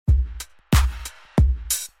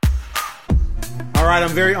right, I'm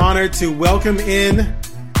very honored to welcome in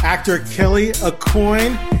actor Kelly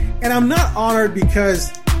AuCoin. And I'm not honored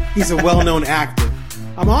because he's a well-known actor.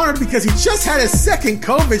 I'm honored because he just had his second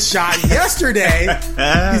COVID shot yesterday.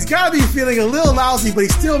 He's got to be feeling a little lousy, but he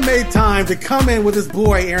still made time to come in with his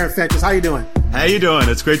boy, Aaron Fentress. How you doing? How you doing?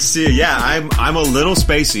 It's great to see you. Yeah, I'm a little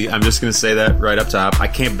spacey. I'm just going to say that right up top. I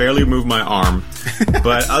can't barely move my arm.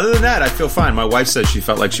 But other than that, I feel fine. My wife said she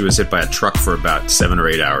felt like she was hit by a truck for about 7 or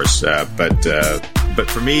 8 hours. But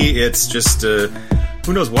for me, it's just,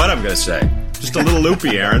 who knows what I'm going to say. Just a little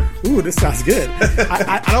loopy, Aaron. Ooh, this sounds good.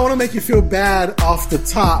 I don't want to make you feel bad off the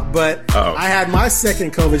top, but I had my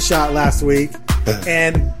second COVID shot last week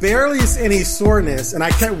and barely any soreness, and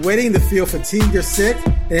I kept waiting to feel fatigued or sick,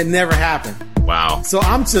 and it never happened. Wow. So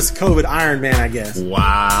I'm just COVID Iron Man, I guess.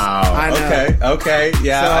 Wow. Okay.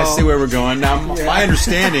 Yeah, so, I see where we're going. Now, my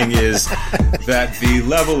understanding is that the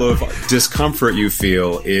level of discomfort you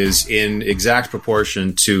feel is in exact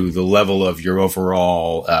proportion to the level of your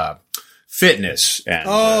overall fitness. And,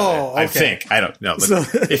 okay. I think. I don't know.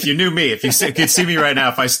 If you knew me, if you could see me right now,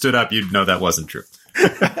 if I stood up, you'd know that wasn't true.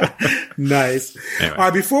 Nice. Anyway. All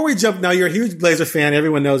right, before we jump, now you're a huge Blazer fan.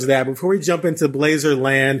 Everyone knows that. Before we jump into Blazer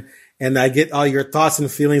land and I get all your thoughts and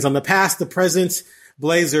feelings on the past, the present,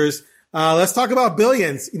 Blazers, let's talk about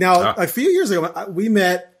Billions. Now, a few years ago, we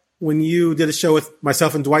met when you did a show with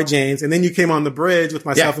myself and Dwight James, and then you came on the bridge with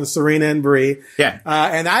myself and Serena and Bree. Yeah.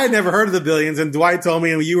 And I had never heard of the Billions, and Dwight told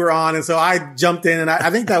me and you were on, and so I jumped in, and I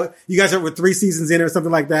think that you guys were 3 seasons in or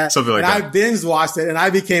something like that. Something like that. And I binge watched it, and I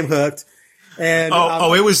became hooked. And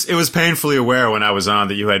it was painfully aware when I was on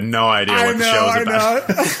that you had no idea what the show was about.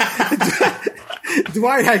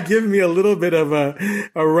 Dwight had given me a little bit of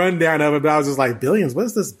a rundown of it, but I was just like, Billions? What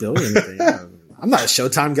is this Billions thing? I'm not a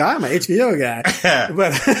Showtime guy. I'm an HBO guy.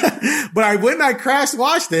 But I went and I crash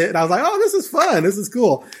watched it, and I was like, oh, this is fun. This is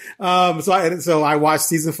cool. So I watched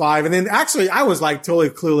season 5, and then actually I was like totally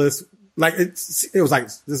clueless. Like it was like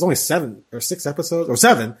there's only 7 or 6 episodes or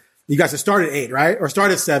 7. You guys have started 8, right? Or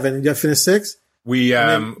started 7 and you have finished 6? We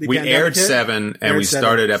aired 7 and we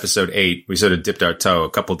started episode 8. We sort of dipped our toe a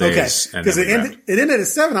couple days. Okay. Because it ended at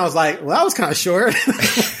 7. I was like, well, that was kind of short.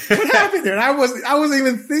 What happened there? And I wasn't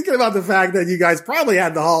even thinking about the fact that you guys probably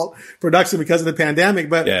had to halt production because of the pandemic.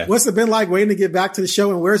 But what's it been like waiting to get back to the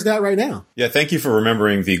show, and where's that right now? Yeah, thank you for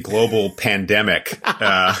remembering the global pandemic.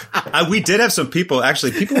 We did have some people,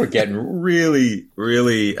 actually, people were getting really,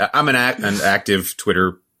 really, I'm an active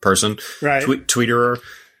Twitter person, right? Tweeterer.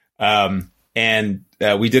 And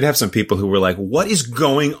we did have some people who were like, what is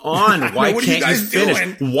going on? Why can't you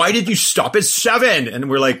finish? Doing? Why did you stop at 7? And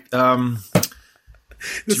we're like, the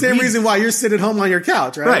same reason why you're sitting home on your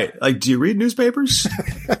couch, right? Right. Like, do you read newspapers?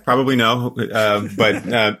 Probably no.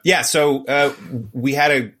 So we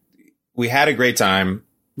had a great time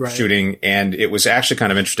shooting, and it was actually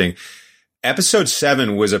kind of interesting. Episode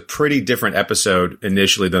 7 was a pretty different episode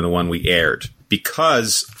initially than the one we aired,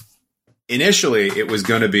 because initially it was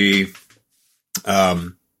going to be a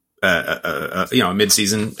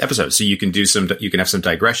mid-season episode. So you can have some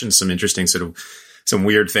digressions, some interesting some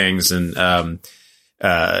weird things, and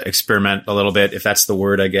experiment a little bit, if that's the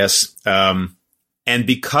word, I guess. And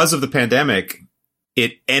because of the pandemic,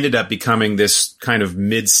 it ended up becoming this kind of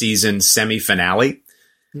mid-season semi-finale.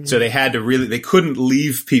 Mm-hmm. So they couldn't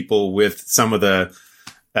leave people with some of the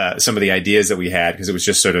ideas that we had, because it was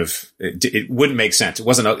just sort of, it wouldn't make sense. It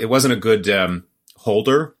wasn't a good,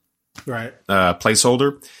 holder. Right.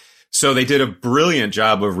 Placeholder. So they did a brilliant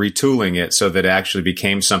job of retooling it so that it actually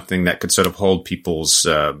became something that could sort of hold people's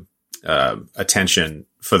attention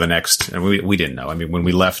for the next. And we didn't know. I mean, when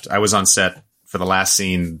we left, I was on set for the last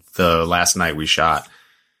scene the last night we shot,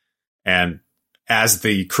 and as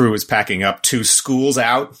the crew was packing up 2 schools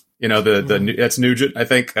out, that's Nugent, I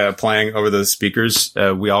think, playing over the speakers.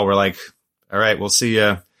 We all were like, all right, we'll see.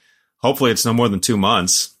 Hopefully it's no more than 2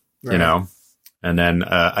 months, right. And then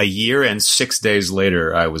a year and 6 days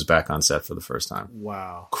later, I was back on set for the first time.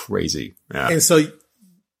 Wow. Crazy. Yeah. And so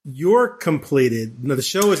you're completed. No, the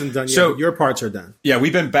show isn't done yet. So your parts are done. Yeah,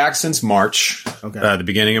 we've been back since March. Okay. The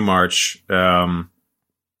beginning of March.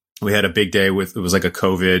 We had a big day it was like a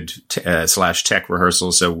COVID / tech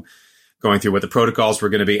rehearsal. So going through what the protocols were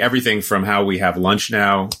going to be, everything from how we have lunch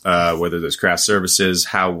now, whether there's craft services,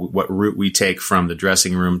 what route we take from the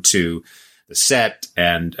dressing room to the set,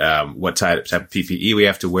 and what type of PPE we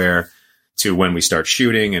have to wear, to when we start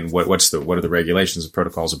shooting, and what are the regulations and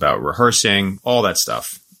protocols about rehearsing, all that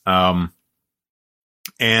stuff. And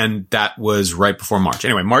that was right before March.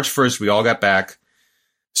 Anyway, March 1st, we all got back,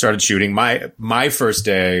 started shooting. My first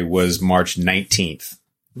day was March 19th.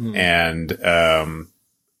 And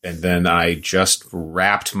And then I just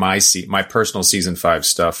wrapped my personal season 5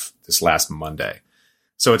 stuff this last Monday.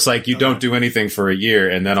 So it's like you don't do anything for a year,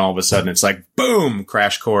 and then all of a sudden it's like, boom,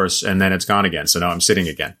 crash course, and then it's gone again. So now I'm sitting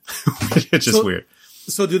again. It's just weird.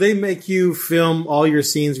 So do they make you film all your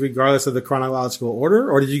scenes regardless of the chronological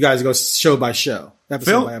order, or did you guys go show by show,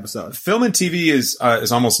 episode by episode? Film and TV is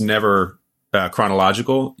almost never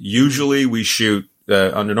chronological. Usually we shoot,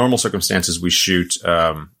 under normal circumstances, we shoot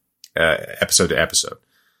episode to episode.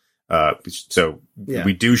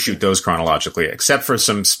 We do shoot those chronologically, except for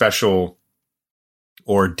some special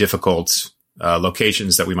or difficult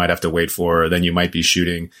locations that we might have to wait for. Then you might be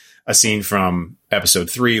shooting a scene from episode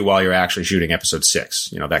 3 while you're actually shooting episode 6,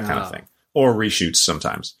 that kind of thing, or reshoots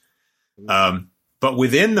sometimes. But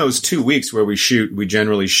within those 2 weeks where we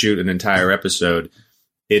generally shoot an entire episode.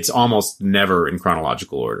 It's almost never in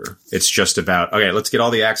chronological order. It's just about, okay, let's get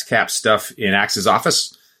all the Axe Cap stuff in Axe's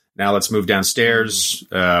office. Now let's move downstairs.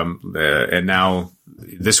 And now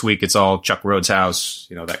this week it's all Chuck Rhodes' house,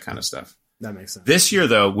 that kind of stuff. That makes sense. This year,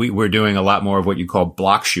 though, we're doing a lot more of what you call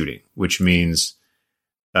block shooting, which means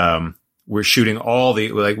we're shooting all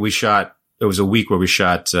it was a week where we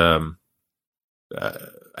shot, I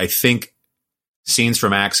think, scenes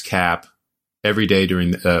from Axe Cap every day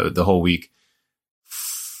during the whole week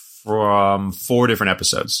from 4 different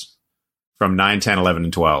episodes from 9, 10, 11,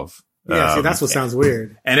 and 12. Yeah, see, that's what sounds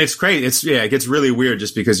weird. And it's great. It gets really weird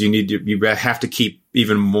just because you have to keep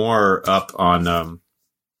even more up on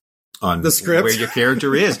the script, where your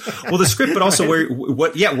character is. Well, the script, but also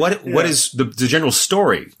what is the general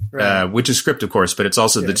story, right. Which is script, of course, but it's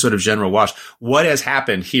also the sort of general wash. What has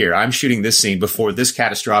happened here? I'm shooting this scene before this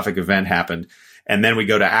catastrophic event happened. And then we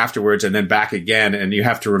go to afterwards and then back again. And you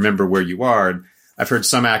have to remember where you are. And I've heard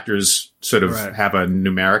some actors sort of have a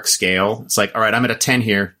numeric scale. It's like, all right, I'm at a 10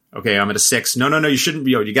 here. Okay, I'm at a 6. No, you shouldn't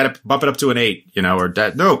be. You got to bump it up to an 8,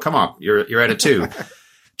 no, come on. You're at a 2.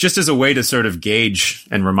 Just as a way to sort of gauge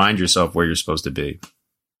and remind yourself where you're supposed to be.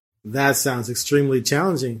 That sounds extremely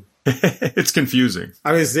challenging. It's confusing.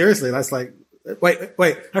 I mean, seriously, that's like,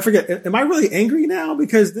 wait, I forget. Am I really angry now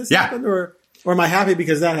because this happened, or am I happy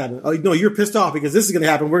because that happened? Oh, no, you're pissed off because this is going to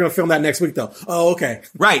happen. We're going to film that next week, though. Oh, okay.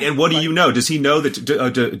 Right. And what do you know? Does he know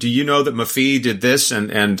that? Do you know that Mafi did this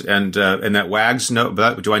and that Wags know?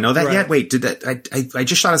 Do I know that yet? Wait, did that? I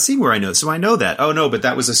just shot a scene where I know, so I know that. Oh no, but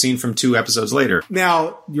that was a scene from 2 episodes later.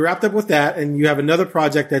 Now you wrapped up with that, and you have another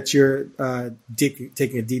project that you're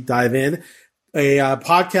taking a deep dive in. A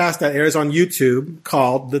podcast that airs on YouTube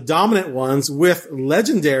called The Dominant Ones with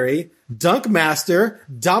legendary dunk master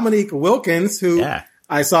Dominique Wilkins, who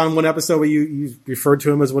I saw in one episode where you referred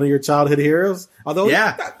to him as one of your childhood heroes. Although,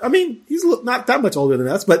 I mean, he's not that much older than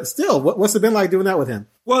us, but still, what's it been like doing that with him?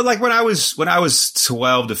 Well, like when I was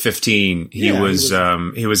 12 to 15, he was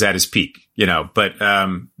at his peak,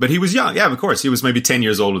 but he was young. Yeah, of course. He was maybe 10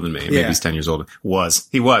 years older than me. Maybe he's 10 years older.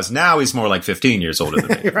 He was. Now he's more like 15 years older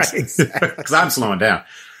than me. Right. Exactly. Cause I'm slowing down.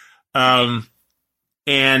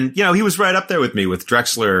 And, he was right up there with me with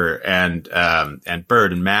Drexler and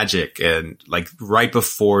Bird and Magic. And like right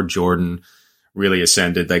before Jordan really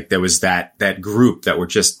ascended, like there was that group that were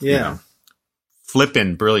just,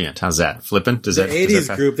 flippin' brilliant. How's that? Flippin'? The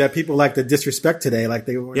 80s group that people like to disrespect today, like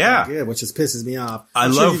they weren't that good, which just pisses me off.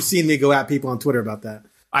 I'm sure you've seen me go at people on Twitter about that.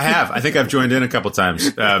 I have. I think I've joined in a couple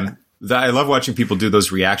times. I love watching people do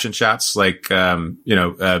those reaction shots, like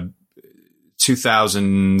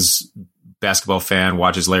 2000s basketball fan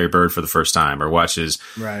watches Larry Bird for the first time or watches,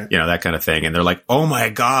 that kind of thing. And they're like, oh my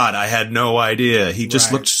God, I had no idea. He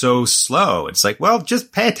just looked so slow. It's like, well,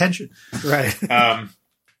 just pay attention. Right.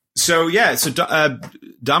 So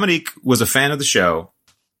Dominique was a fan of the show.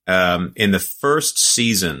 In the first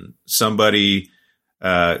season,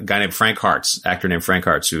 a guy named Frank Hartz, actor named Frank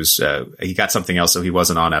Hartz, he got something else, so he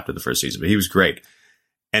wasn't on after the first season, but he was great.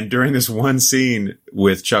 And during this one scene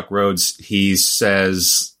with Chuck Rhodes, he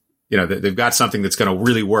says, they've got something that's going to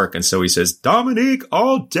really work. And so he says, Dominique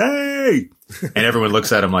all day. And everyone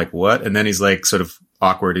looks at him like, what? And then he's like sort of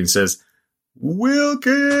awkward and says,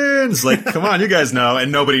 Wilkins, like, come on, you guys know.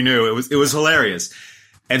 And nobody knew. It was hilarious.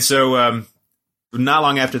 And so, not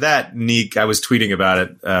long after that, Neek, I was tweeting about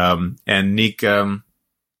it. And Neek,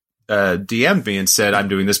 DM'd me and said, I'm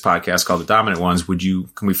doing this podcast called The Dominant Ones.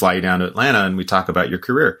 Can we fly you down to Atlanta and we talk about your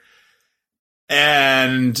career?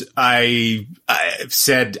 And I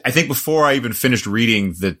said, I think before I even finished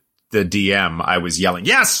reading the DM, I was yelling,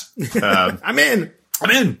 yes, I'm in.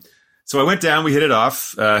 So I went down, we hit it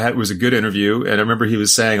off. It was a good interview. And I remember he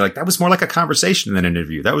was saying like, that was more like a conversation than an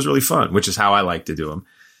interview. That was really fun, which is how I like to do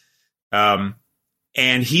them.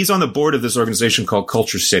 And he's on the board of this organization called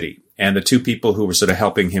Culture City. And the two people who were sort of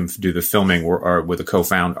helping him do the filming are the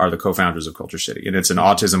co-founders of Culture City. And it's an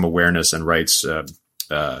autism awareness and rights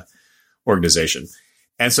organization.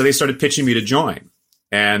 And so they started pitching me to join.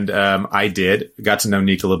 And I got to know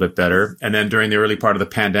Nick a little bit better. And then during the early part of the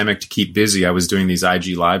pandemic, to keep busy, I was doing these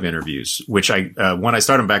IG Live interviews, which when I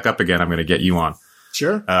start them back up again, I'm going to get you on.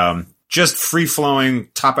 Sure. Just free flowing,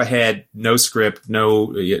 top of head, no script,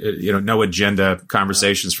 no agenda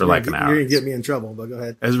conversations for like an hour. You're going to get me in trouble, but go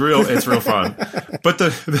ahead. It's real fun. But the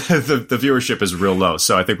viewership is real low.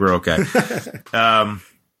 So I think we're okay.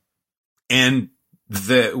 And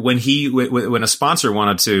when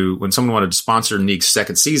someone wanted to sponsor Nick's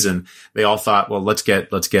second season, they all thought, well, let's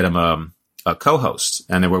get him a co-host.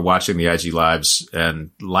 And they were watching the IG Lives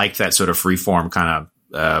and liked that sort of free form kind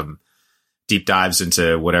of, deep dives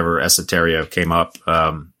into whatever esoteria came up.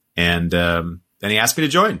 And he asked me to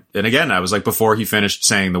join. And again, I was like, before he finished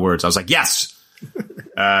saying the words, I was like, yes.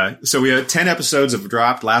 So we had 10 episodes have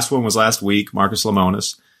dropped. Last one was last week, Marcus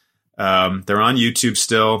Lemonis. They're on YouTube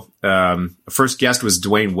still. First guest was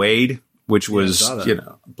Dwayne Wade, which was,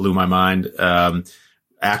 blew my mind.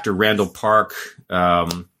 Actor Randall Park,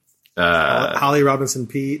 Holly Robinson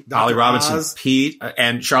Pete,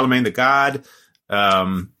 and Charlemagne the God,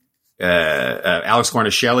 Alex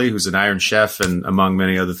Cornishelli, who's an Iron Chef, and among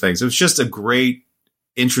many other things. It was just a great,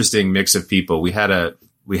 interesting mix of people. We had a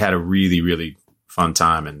really, really fun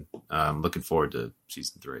time, and looking forward to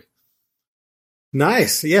season 3.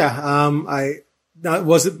 Nice. Yeah.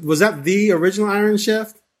 Was that the original Iron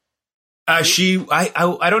Chef? I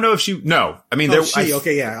don't know if no. I mean,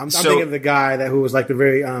 okay. Yeah. I'm thinking of the guy who was like the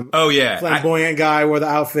very, flamboyant guy, wore the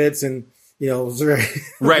outfits and, it was very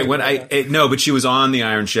right. But she was on the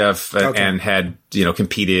Iron Chef and had,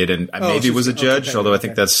 competed and maybe was a judge, although I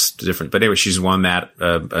think that's different. But anyway, she's won that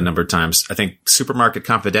a number of times. I think Supermarket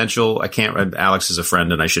Confidential. Alex is a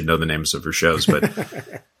friend and I should know the names of her shows,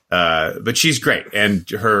 but she's great. And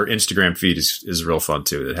her Instagram feed is real fun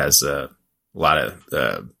too. It has a lot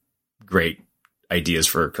of great ideas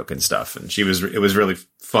for cooking stuff. And it was really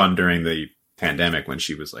fun during the pandemic when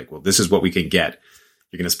she was like, well, this is what we can get.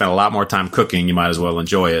 You're going to spend a lot more time cooking. You might as well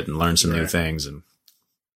enjoy it and learn some new things.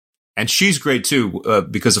 And she's great too,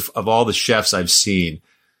 because of all the chefs I've seen.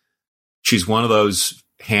 She's one of those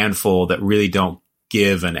handful that really don't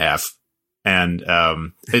give an F. And,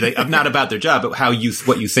 not about their job, but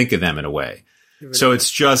what you think of them in a way. So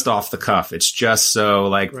it's just off the cuff. It's just so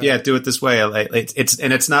like, do it this way.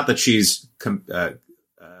 It's not that she's,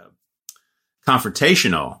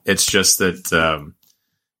 confrontational. It's just that,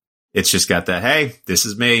 it's just got that, hey, this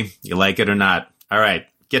is me. You like it or not? All right,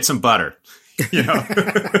 get some butter. Love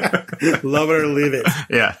it or leave it.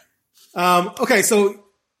 Yeah. Okay, so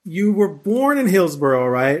you were born in Hillsboro,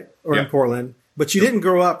 right? Or in Portland, but you didn't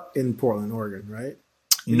grow up in Portland, Oregon, right?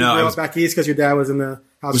 You grew up back east because your dad was in the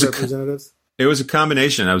House of Representatives? It was a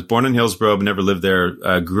combination. I was born in Hillsboro, but never lived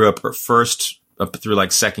there. Grew up first up through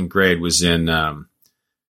like second grade was in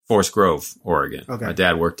Forest Grove, Oregon. Okay. My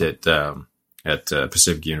dad worked at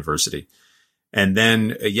Pacific University. And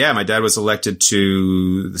then, my dad was elected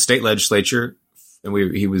to the state legislature, and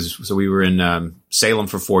we were in Salem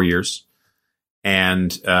for 4 years,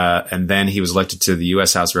 and then he was elected to the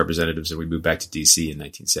U.S. House of Representatives, and we moved back to D.C. in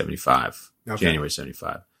 1975, January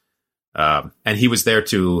 75. And he was there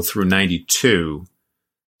through 92,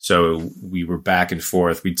 so we were back and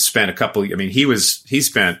forth. We'd spent he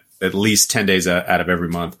spent at least 10 days out of every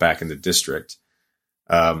month back in the district.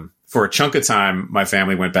 For a chunk of time, my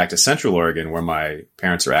family went back to Central Oregon, where my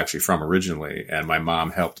parents are actually from originally, and my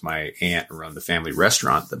mom helped my aunt run the family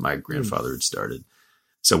restaurant that my grandfather had started.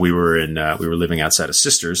 So we were living outside of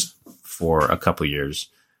Sisters for a couple of years,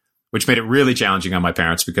 which made it really challenging on my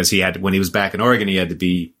parents because when he was back in Oregon, he had to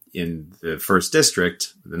be in the first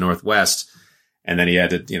district, the Northwest, and then he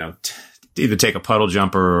had to, either take a puddle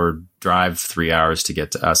jumper or drive 3 hours to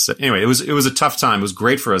get to us. So anyway, it was a tough time. It was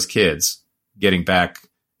great for us kids getting back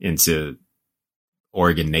into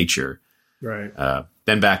Oregon nature. Right.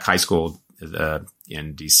 Then back high school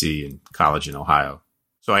in DC and college in Ohio.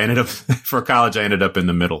 So I ended up in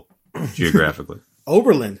the middle geographically.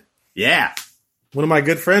 Oberlin. Yeah. One of my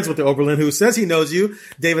good friends with the Oberlin who says he knows you,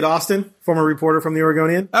 David Austin, former reporter from the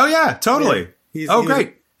Oregonian. Oh yeah, totally. Yeah.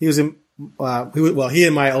 Great. He was in, he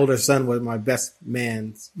and my older son were my best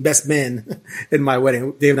men in my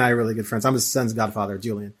wedding. Dave and I are really good friends. I'm his son's godfather,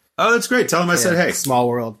 Julian. Oh, that's great. Tell him I said hey. Small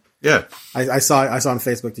world. Yeah. I saw on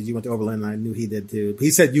Facebook that you went to Oberlin, and I knew he did too.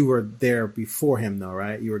 He said you were there before him, though,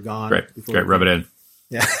 right? You were gone. Great. Rub it in.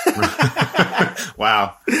 Yeah.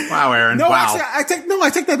 Wow, Aaron. No, wow. actually, I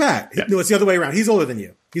take that back. Yeah. No, it's the other way around. He's older than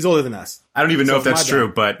you. He's older than us. I don't even know if that's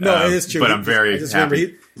true, but no, it is true. But I'm very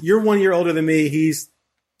happy. You're 1 year older than me. He's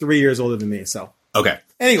 3 years older than me. So okay.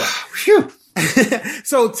 Anyway,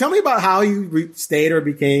 so tell me about how you stayed or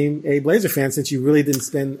became a Blazer fan, since you really didn't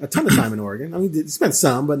spend a ton of time in Oregon. I mean, you spent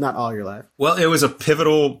some, but not all your life. Well, it was a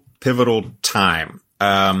pivotal time.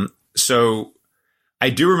 So I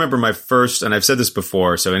do remember my first, and I've said this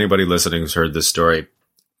before, so anybody listening who's heard this story,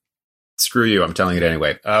 screw you, I'm telling it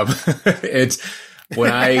anyway. It's when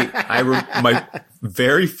my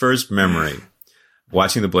very first memory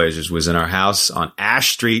watching the Blazers was in our house on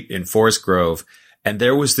Ash Street in Forest Grove, and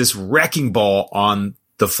there was this wrecking ball on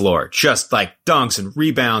the floor, just like dunks and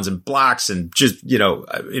rebounds and blocks, and just,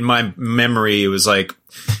 in my memory, it was like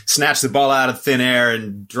snatch the ball out of thin air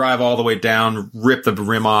and drive all the way down, rip the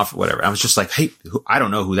rim off, whatever. I was just like, hey, I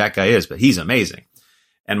don't know who that guy is, but he's amazing.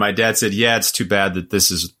 And my dad said, yeah, it's too bad that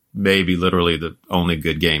this is maybe literally the only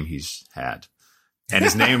good game he's had. And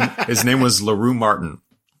his name was LaRue Martin.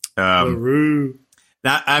 LaRue.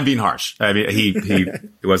 Now, I'm being harsh. I mean, he it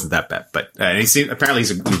wasn't that bad, but apparently he's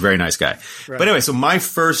a very nice guy. Right. But anyway, so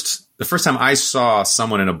the first time I saw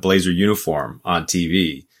someone in a Blazer uniform on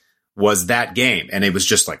TV was that game, and it was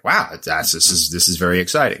just like, wow, this is very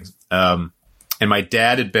exciting. And my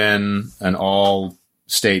dad had been an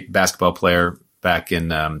all-state basketball player back in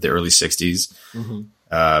the early '60s,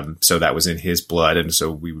 so that was in his blood, and so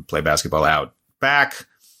we would play basketball out back.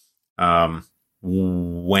 We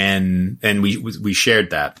shared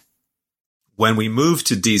that. When we moved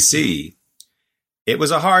to DC, it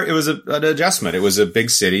was an adjustment. It was a big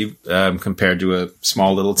city compared to a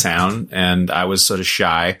small little town, and I was sort of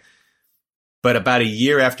shy. But about a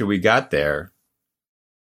year after we got there,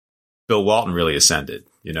 Bill Walton really ascended.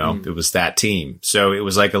 It was that team. So it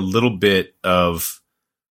was like a little bit of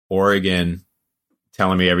Oregon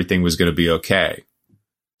telling me everything was going to be okay.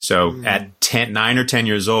 So at 9 or 10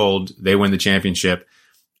 years old, they win the championship.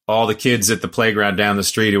 All the kids at the playground down the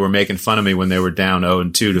street who were making fun of me when they were down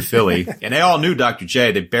 0-2 to Philly, and they all knew Dr.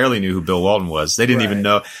 J. They barely knew who Bill Walton was. They didn't even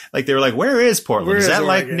know. Like, they were like, where is Portland? Is that Oregon,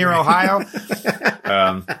 like near Ohio?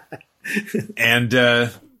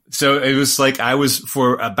 So it was like I was,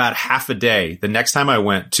 for about half a day, the next time I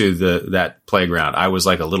went to that playground, I was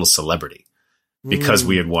like a little celebrity because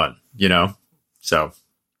we had won, So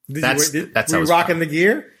were you rocking the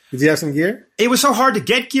gear? Did you have some gear? It was so hard to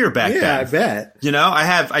get gear back then. Yeah, I bet.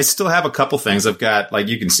 I still have a couple things. I've got, like,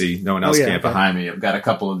 you can see, no one else can behind me. I've got a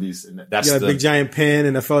couple of these. That's a big giant pin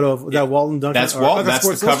and a photo of that Walton dunk. That's Walton. That's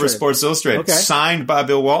the cover of Sports Illustrated. Okay. Signed by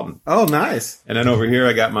Bill Walton. Oh, nice. And then over here,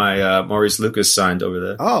 I got my Maurice Lucas signed over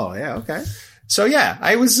there. Oh, yeah. Okay. So yeah,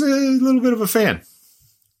 I was a little bit of a fan.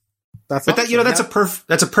 That's a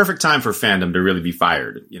perfect time for fandom to really be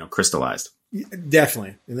fired, crystallized.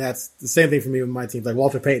 Definitely. And that's the same thing for me with my teams. Like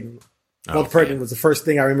Walter Payton. Walter Payton was the first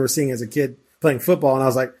thing I remember seeing as a kid playing football. And I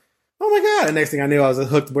was like, oh my God. And next thing I knew, I was a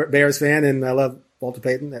hooked Bears fan, and I love Walter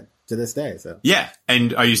Payton to this day. So yeah.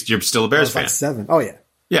 And you're still a Bears fan? Like 7. Oh yeah.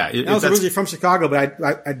 Yeah. I was originally from Chicago,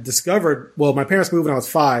 but I discovered, my parents moved when I was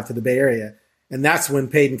 5 to the Bay Area. And that's when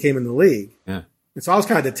Payton came in the league. Yeah. And so I was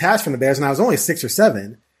kind of detached from the Bears, and I was only 6 or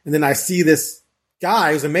 7. And then I see this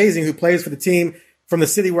guy who's amazing, who plays for the team from the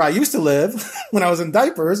city where I used to live when I was in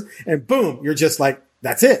diapers, and boom, you're just like,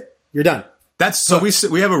 that's it. You're done.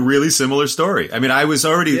 We have a really similar story. I mean, I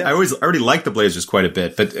already liked the Blazers quite a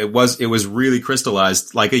bit, but it was really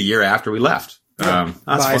crystallized like a year after we left. Yeah.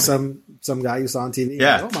 By some guy you saw on TV.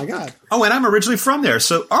 Yeah. Like, oh my God. Oh, and I'm originally from there.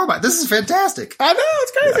 So, this is fantastic. I know,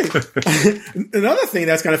 it's crazy. Another thing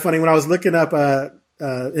that's kind of funny, when I was looking up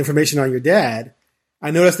information on your dad, I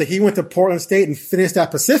noticed that he went to Portland State and finished at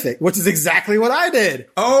Pacific, which is exactly what I did.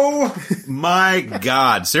 Oh my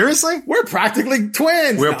God. Seriously? We're practically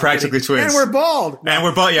twins. We're practically twins. And we're bald.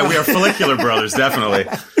 Yeah, we are follicular brothers, definitely.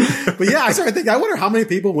 But yeah, I started thinking, I wonder how many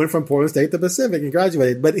people went from Portland State to Pacific and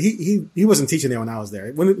graduated. But he wasn't teaching there when I was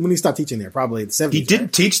there. When he stopped teaching there, probably the 70s. He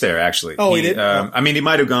did teach there, actually. Oh, he did? I mean, he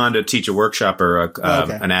might have gone to teach a workshop or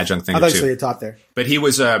an adjunct thing or two. I thought he taught there. But he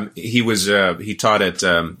taught at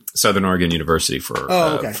Southern Oregon University for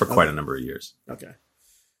quite a number of years. Okay.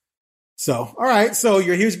 So, all right. So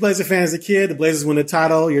you're a huge Blazer fan as a kid. The Blazers win the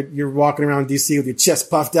title. You're walking around DC with your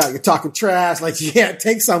chest puffed out. You're talking trash. Like, yeah,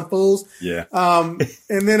 take some, fools. Yeah.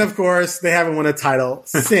 And then, of course, they haven't won a title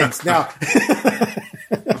since. Now,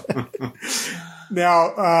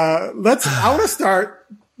 I want to start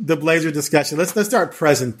the Blazer discussion. Let's start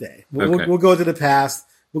present day. We'll go to the past.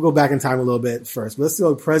 We'll go back in time a little bit first. But let's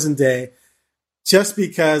go present day, just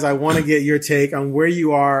because I want to get your take on where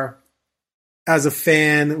you are as a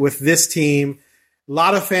fan with this team. A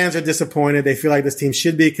lot of fans are disappointed. They feel like this team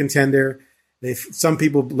should be a contender. Some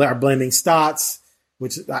people are blaming Stotts,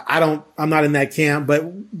 which I'm not in that camp. But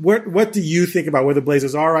what do you think about where the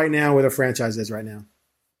Blazers are right now, where the franchise is right now?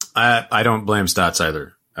 I don't blame Stotts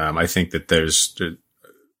either. I think that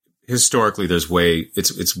historically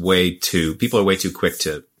it's way too, people are way too quick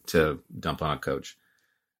to dump on a coach.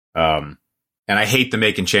 And I hate the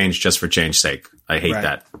making change just for change's sake. I hate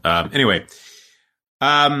that. Anyway,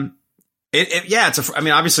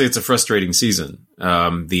 obviously it's a frustrating season.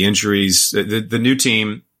 The injuries, the new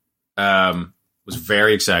team, was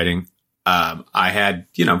very exciting. I had,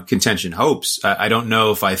 contention hopes. I don't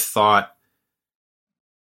know if I thought,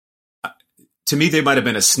 to me, they might have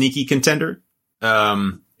been a sneaky contender.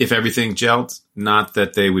 If everything gelled, not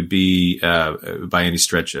that they would be, by any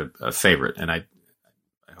stretch a favorite. And I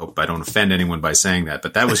hope I don't offend anyone by saying that,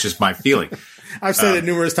 but that was just my feeling. I've said it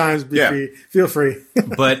numerous times. Feel free.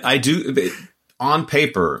 But I do, on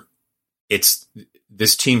paper,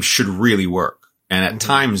 this team should really work. And at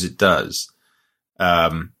times it does.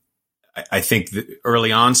 I think that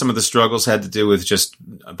early on, some of the struggles had to do with just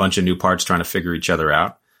a bunch of new parts trying to figure each other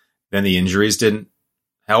out. Then the injuries didn't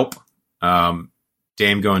help.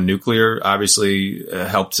 Dame going nuclear obviously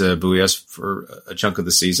helped buoy us for a chunk of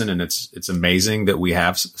the season, and it's amazing that we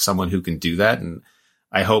have someone who can do that. And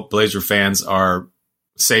I hope Blazer fans are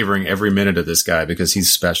savoring every minute of this guy because he's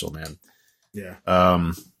special, man. Yeah.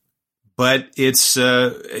 But it's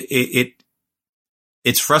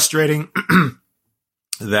frustrating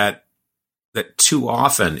that too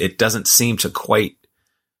often it doesn't seem to quite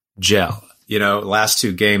gel. Last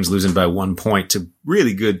two games losing by 1 point to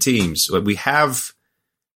really good teams. We have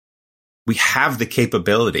the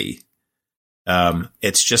capability.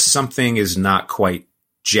 It's just something is not quite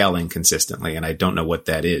gelling consistently, and I don't know what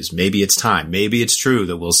that is. Maybe it's time. Maybe it's true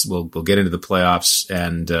that we'll get into the playoffs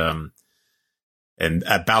and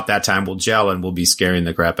about that time we'll gel and we'll be scaring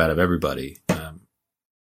the crap out of everybody.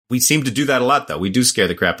 We seem to do that a lot, though. We do scare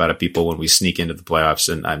the crap out of people when we sneak into the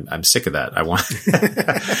playoffs, and I'm sick of that. I'm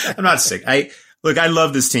not sick. I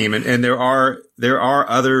love this team, and there are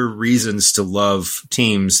other reasons to love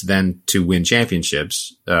teams than to win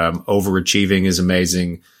championships. Overachieving is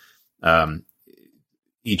amazing.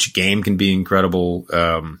 Each game can be incredible.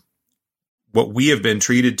 What we have been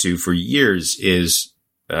treated to for years is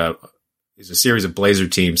a series of Blazer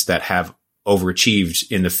teams that have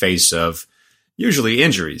overachieved in the face of usually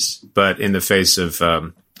injuries, but in the face of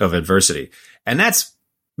adversity. And that's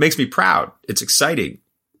makes me proud. It's exciting.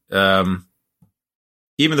 Even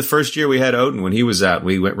the first year we had Odin, when he was out,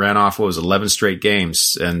 we ran off, 11 straight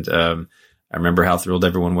games. And I remember how thrilled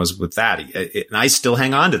everyone was with that. And I still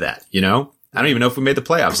hang on to that, I don't even know if we made the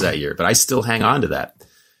playoffs that year, but I still hang on to that.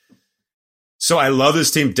 So I love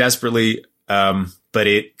this team desperately, but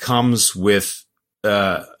it comes with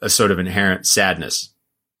a sort of inherent sadness,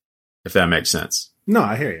 if that makes sense. No,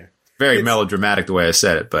 I hear you. Very melodramatic the way I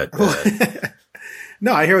said it, but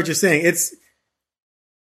no, I hear what you're saying. It's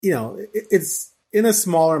it's in a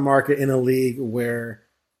smaller market in a league where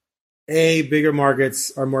bigger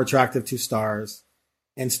markets are more attractive to stars,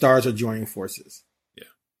 and stars are joining forces. Yeah.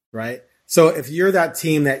 Right. So if you're that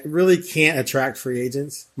team that really can't attract free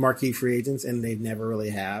agents, marquee free agents, and they never really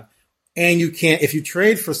have, and you can't, if you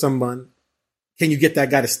trade for someone, can you get that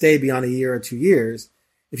guy to stay beyond a year or 2 years?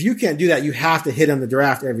 If you can't do that, you have to hit on the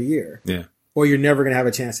draft every year. Yeah. Or you're never going to have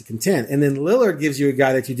a chance to contend. And then Lillard gives you a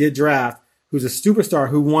guy that you did draft who's a superstar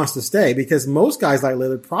who wants to stay, because most guys like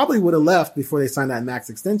Lillard probably would have left before they signed that max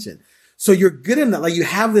extension. So you're good enough, like you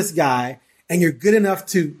have this guy and you're good enough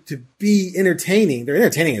to be entertaining. They're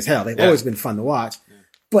entertaining as hell. They've always been fun to watch,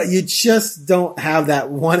 but you just don't have that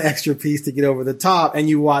one extra piece to get over the top. And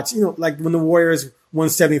you watch, like when the Warriors won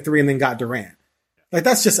 73 and then got Durant. Like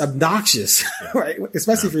that's just obnoxious, right?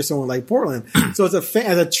 Especially if you're someone like Portland. So as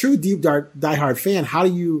a true deep diehard fan, how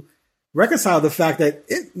do you reconcile the fact that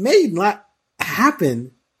it may not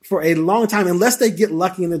happen for a long time unless they get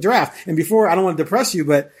lucky in the draft? And before, I don't want to depress you,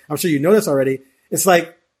 but I'm sure you know this already. It's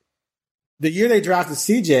like the year they drafted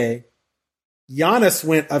CJ, Giannis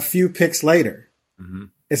went a few picks later. Mm-hmm.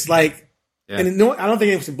 It's like, and I don't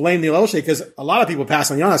think it was to blame Neil O'Shea, because a lot of people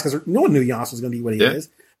passed on Giannis because no one knew Giannis was going to be what he is.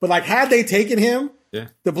 But like, had they taken him,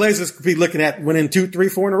 the Blazers could be looking at winning 2, 3,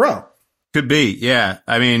 4 in a row. Could be, yeah.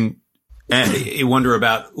 I mean, and you wonder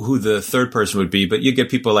about who the third person would be, but you get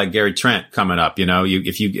people like Gary Trent coming up.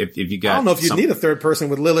 If you got, I don't know if you need a third person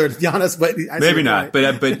with Lillard, Giannis, but maybe not.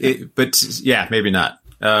 But yeah, maybe not.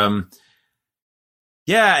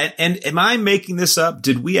 Yeah, and am I making this up?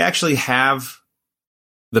 Did we actually have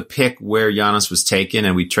the pick where Giannis was taken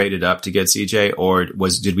and we traded up to get CJ, or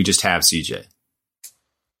did we just have CJ?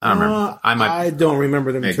 I don't remember. I don't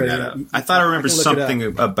remember them trading that up. I thought I remember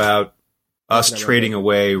something about us trading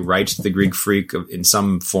away rights to the Greek Freak in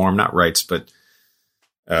some form, not rights, but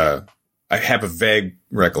I have a vague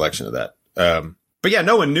recollection of that. But yeah,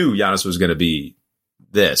 no one knew Giannis was going to be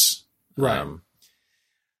this. Right.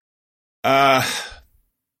 Yeah,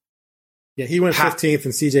 he went 15th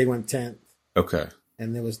and CJ went 10th. Okay.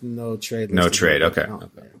 And there was no trade. No trade. Okay.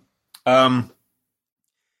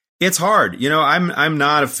 It's hard. You know, I'm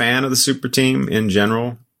not a fan of the super team in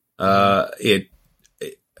general. I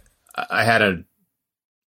had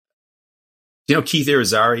Keith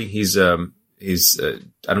Irizarry. He's I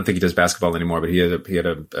don't think he does basketball anymore, but he had a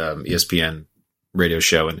ESPN radio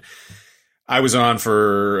show, and I was on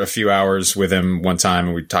for a few hours with him one time,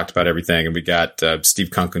 and we talked about everything. And we got Steve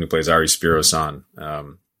Kunkin, who plays Ari Spiros, on.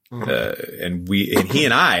 And he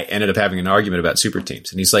and I ended up having an argument about super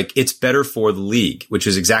teams. And he's like, it's better for the league, which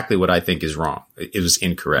is exactly what I think is wrong. It was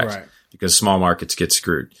incorrect because small markets get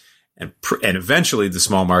screwed. And eventually the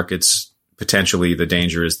small markets, potentially the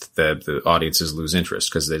danger is that the audiences lose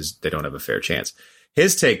interest because they don't have a fair chance.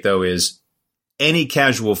 His take, though, is any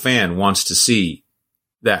casual fan wants to see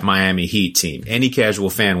that Miami Heat team. Any casual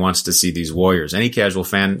fan wants to see these Warriors. Any casual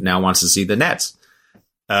fan now wants to see the Nets.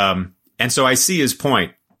 And so I see his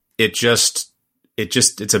point. It's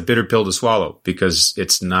a bitter pill to swallow because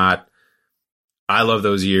it's not, I love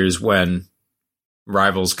those years when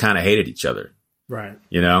rivals kind of hated each other. Right.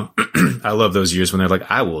 You know, I love those years when they're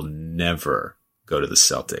like, I will never go to the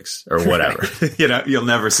Celtics or whatever. You know, you'll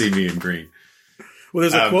never see me in green. Well,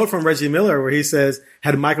 there's a quote from Reggie Miller where he says,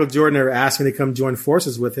 had Michael Jordan ever asked me to come join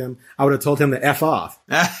forces with him, I would have told him to F off.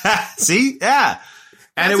 See? Yeah.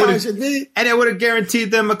 And it would have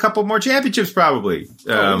guaranteed them a couple more championships, probably.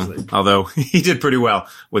 Although he did pretty well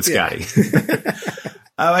with Scotty.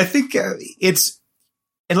 I think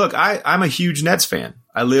and look, I'm a huge Nets fan.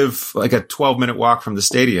 I live like a 12-minute walk from the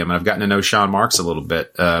stadium, and I've gotten to know Sean Marks a little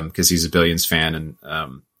bit because he's a Billions fan,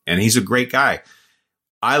 and he's a great guy.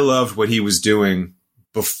 I loved what he was doing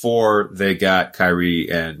before they got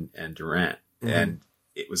Kyrie and Durant, and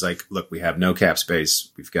it was like, look, we have no cap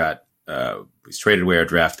space. We've got we've traded away our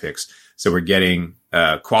draft picks. So we're getting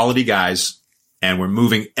quality guys, and we're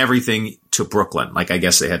moving everything to Brooklyn. Like, I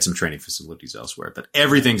guess they had some training facilities elsewhere, but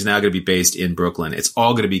everything's now going to be based in Brooklyn. It's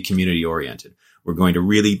all going to be community oriented. We're going to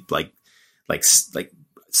really like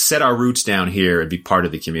set our roots down here and be part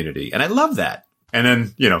of the community. And I love that. And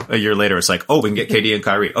then, you know, a year later, it's like, oh, we can get KD and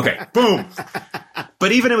Kyrie. Okay, boom.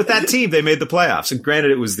 But even with that team, they made the playoffs. And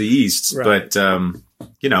granted, it was the East, but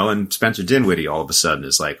you know, and Spencer Dinwiddie all of a sudden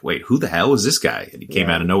is like, wait, who the hell is this guy? And he came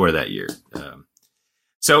out of nowhere that year.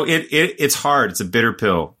 So it's hard. It's a bitter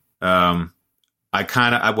pill. What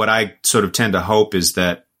I sort of tend to hope is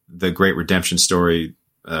that the great redemption story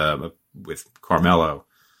with Carmelo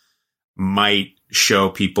might show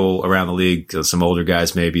people around the league, some older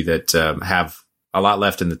guys maybe, that have a lot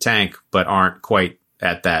left in the tank, but aren't quite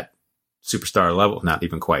at that superstar level. Not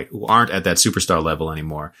even quite, who aren't at that superstar level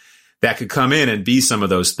anymore, that could come in and be some of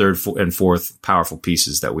those third and fourth powerful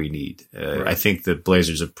pieces that we need. I think the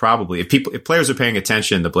Blazers have probably, if players are paying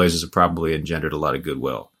attention, the Blazers have probably engendered a lot of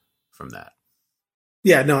goodwill from that.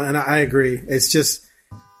 Yeah, no, and I agree. It's just,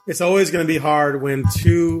 it's always going to be hard when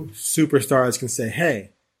two superstars can say, hey,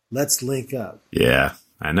 let's link up. Yeah,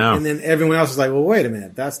 I know. And then everyone else is like, well, wait a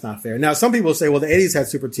minute, that's not fair. Now, some people say, well, the 80s had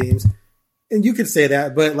super teams. And you could say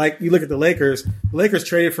that, but like you look at the Lakers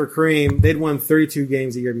traded for Kareem. They'd won 32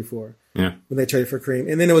 games a year before. Yeah. When they traded for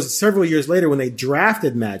Kareem. And then it was several years later when they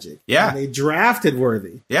drafted Magic. Yeah. And they drafted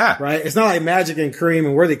Worthy. Yeah. Right? It's not like Magic and Kareem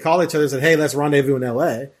and Worthy called each other and said, hey, let's rendezvous in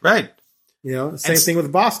LA. Right. You know, same thing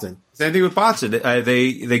with Boston. Same thing with Boston. I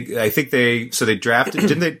think they drafted,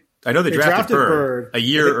 didn't they? I know they drafted Bird a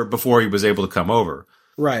year before he was able to come over.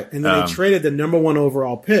 Right. And then they traded the number 1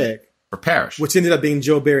 overall pick for Parrish, which ended up being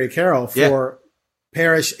Joe Barry Carroll for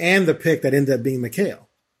Parrish and the pick that ended up being McHale.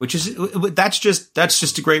 Which is, that's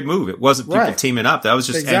just a great move. It wasn't people teaming up. That was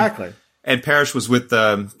just exactly. And Parrish was with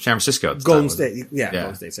San Francisco. Golden State. Yeah.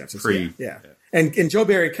 Golden State, San Francisco. Yeah. And Joe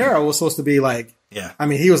Barry Carroll was supposed to be like, I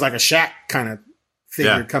mean, he was like a Shaq kind of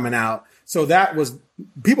figure coming out. So that was,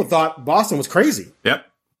 people thought Boston was crazy. Yep.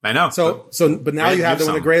 I know. But now you have one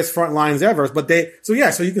of the greatest front lines ever. But so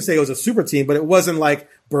you can say it was a super team, but it wasn't like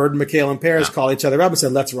Bird, McHale, and Parrish call each other up and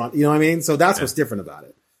said, let's run. You know what I mean? So that's what's different about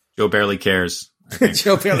it. Joe barely cares.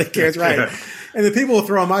 Joe barely cares, right. And the people will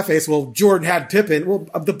throw on my face, well, Jordan had Pippen. Well,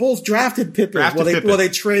 the Bulls drafted Pippen. They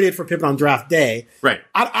traded for Pippen on draft day. Right.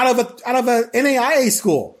 Out of a NAIA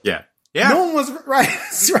school. Yeah. Yeah. No one was right.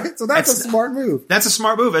 Right. So that's a smart move. That's a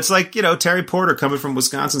smart move. It's like, Terry Porter coming from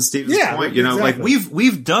Wisconsin Stevens Point. Exactly. Like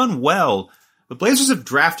we've done well the Blazers have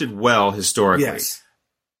drafted well historically. Yes.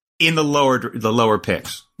 In the lower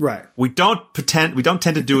picks. Right. We don't tend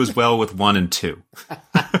to do as well with 1 and 2.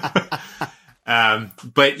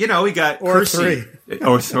 But we got Kersey, 3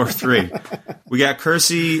 or 3. We got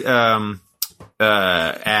Kersey at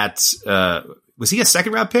was he a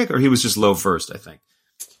second round pick or he was just low first? I think.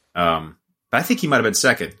 But I think he might have been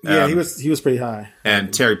second. Yeah, he was pretty high.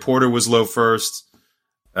 And Terry Porter was low first.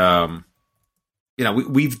 We've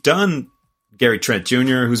done Gary Trent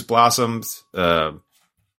Jr., who's blossomed.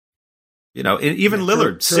 Even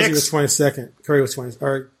Lillard, Kersey 6. was 22nd.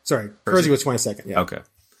 Kersey was 22nd. Yeah. Okay.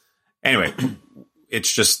 Anyway,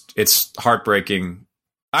 it's heartbreaking.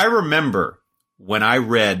 I remember when I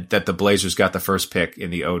read that the Blazers got the first pick in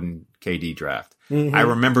the Oden KD draft. Mm-hmm. I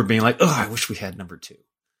remember being like, I wish we had number 2.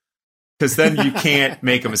 Because then you can't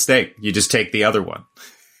make a mistake. You just take the other one.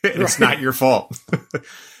 It's not your fault.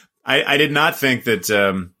 I did not think that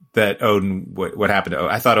Oden, what happened to Oden.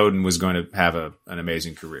 I thought Oden was going to have an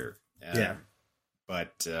amazing career. Yeah.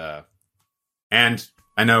 But, and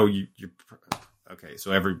I know you're okay.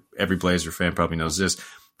 So every Blazer fan probably knows this.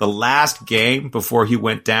 The last game before he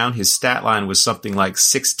went down, his stat line was something like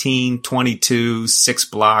 16, 22, 6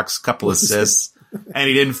 blocks, couple assists, and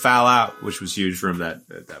he didn't foul out, which was huge for him at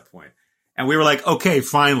that point. And we were like, okay,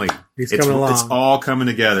 finally, it's all coming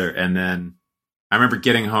together. And then I remember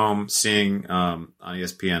getting home, seeing on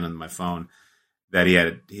ESPN on my phone that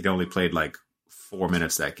he'd only played like 4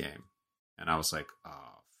 minutes that game. And I was like,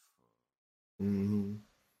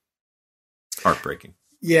 heartbreaking.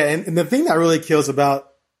 Yeah, and the thing that really kills about,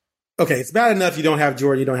 it's bad enough you don't have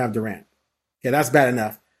Jordan, you don't have Durant. Okay, that's bad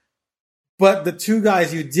enough. But the 2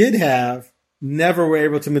 guys you did have never were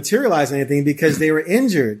able to materialize anything because they were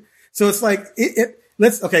injured. So it's like,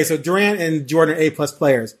 so Durant and Jordan are A+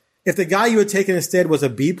 players. If the guy you had taken instead was a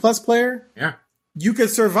B+ player, you could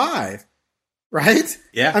survive. Right?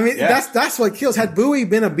 Yeah. I mean, that's what kills. Had Bowie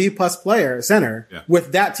been a B+ player center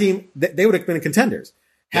with that team, they would have been contenders.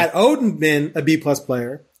 Had Oden been a B+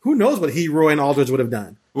 player, who knows what Roy, and Aldridge would have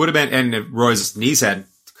done? Would have been, and if Roy's knees had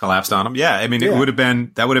collapsed on him. Yeah. I mean, it would have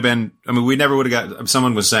been, we never would have got,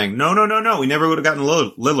 someone was saying, no. We never would have gotten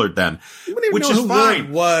Lillard then, which is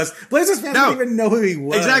fine. Blazers fans didn't even know who he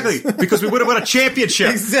was. Exactly. Because we would have won a championship.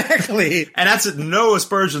 Exactly. And that's no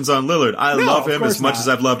aspersions on Lillard. I love him as much as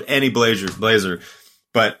I've loved any Blazer.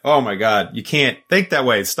 But, oh my God, you can't think that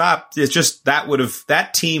way. Stop. It's just,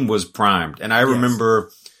 that team was primed. And I remember,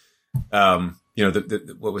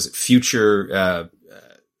 what was it?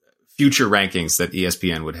 Future rankings that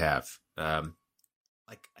ESPN would have.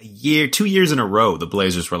 Like 2 years in a row, the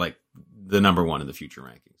Blazers were like the number 1 in the future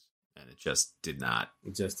rankings. And it just did not.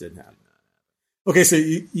 It just didn't happen. Okay, so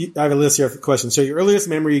I have a list here of questions. So your earliest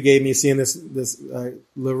memory you gave me seeing this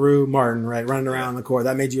LaRue Martin, right, running around on the court,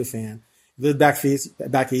 that made you a fan. The back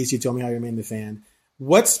east, you told me how you made the fan.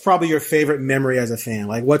 What's probably your favorite memory as a fan?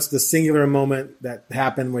 Like, what's the singular moment that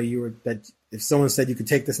happened where if someone said you could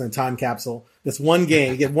take this in a time capsule, this one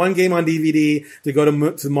game, you get one game on DVD to go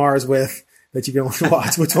to Mars with that you can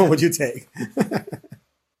watch, which one would you take?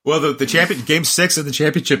 Well, the game 6 of the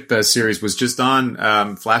championship series was just on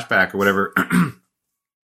Flashback or whatever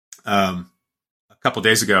a couple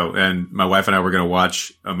days ago, and my wife and I were going to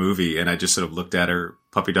watch a movie, and I just sort of looked at her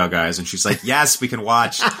puppy dog eyes, and she's like, "Yes, we can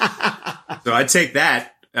watch." So I'd take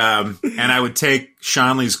that, and I would take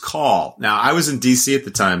Shanley's Call. Now I was in DC at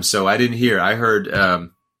the time, so I didn't hear. I heard. I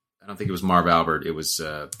don't think it was Marv Albert. It was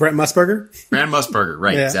Brent Musburger. Brent Musburger,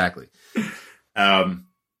 right? Yeah. Exactly.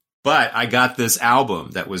 But I got this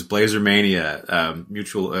album that was Blazer Mania,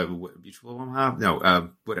 Mutual,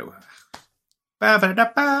 whatever. But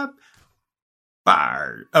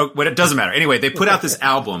it doesn't matter. Anyway, they put out this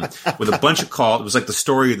album with a bunch of calls. It was like the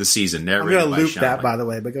story of the season. I'm going to loop that, by the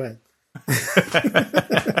way, but go ahead.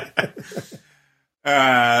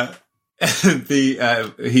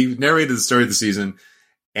 He narrated the story of the season,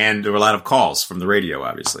 and there were a lot of calls from the radio,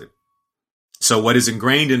 obviously. So what is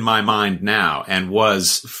ingrained in my mind now, and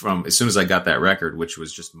was from as soon as I got that record, which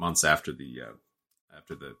was just months after the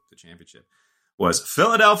championship, was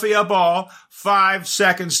Philadelphia ball, 5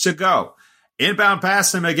 seconds to go. Inbound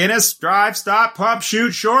pass to McGinnis, drive, stop, pump,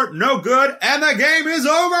 shoot, short, no good, and the game is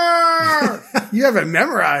over! You have it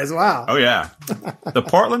memorized, wow. Oh, yeah. The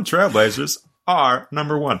Portland Trailblazers are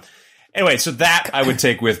number 1. Anyway, so that I would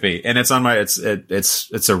take with me, and it's on my, it's a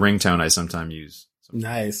ringtone I sometimes use.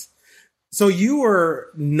 Nice. So you were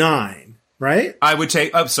 9, right? I would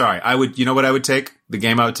take, you know what I would take? The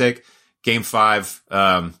game I would take? Game 5,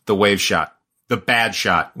 the wave shot, the bad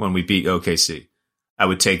shot when we beat OKC. I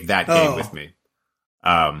would take that game with me.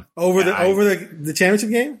 Over the championship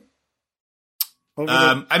game?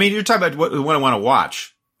 I mean, you're talking about what I want to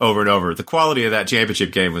watch over and over. The quality of that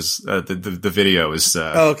championship game was the video is.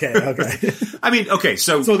 Okay. I mean, okay,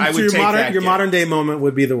 so I would take your modern day moment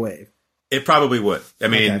would be the wave. It probably would. I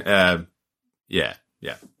mean, yeah.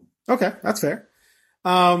 Okay, that's fair.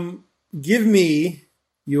 Give me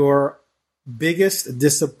your biggest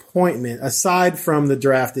disappointment aside from the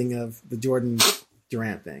drafting of the Jordan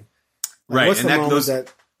Durant thing. Right, what's the moment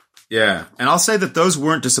that? Yeah, and I'll say that those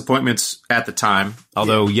weren't disappointments at the time.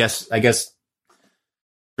 Although, yes, I guess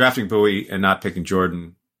drafting Bowie and not picking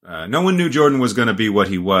Jordan, no one knew Jordan was going to be what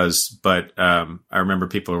he was. But I remember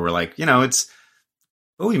people were like,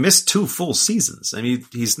 Bowie missed 2 full seasons. I mean,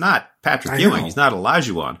 he's not Patrick Ewing. He's not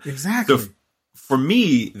Olajuwon. Exactly. So for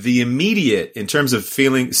me, the immediate, in terms of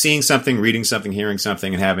seeing something, reading something, hearing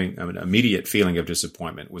something, and having an immediate feeling of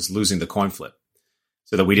disappointment was losing the coin flip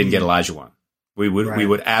so that we didn't get Olajuwon. We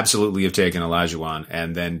would absolutely have taken Olajuwon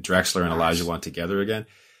and then Drexler and Olajuwon together again.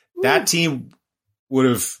 That team would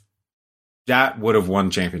have won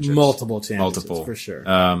championships. Multiple championships, for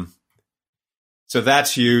sure. So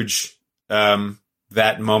that's huge.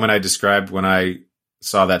 That moment I described when I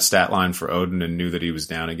saw that stat line for Odin and knew that he was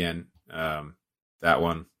down again. That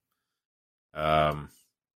one.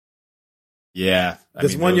 Yeah.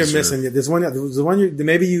 There's one you're missing. There's one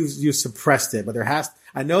maybe you suppressed it, but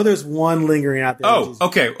I know there's one lingering out there. Oh,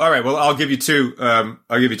 okay. All right. Well, I'll give you two.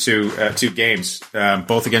 I'll give you two games,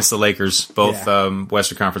 both against the Lakers, both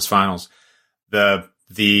Western Conference Finals.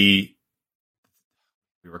 We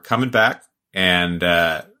were coming back, and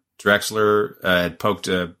Drexler had poked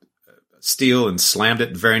a steal and slammed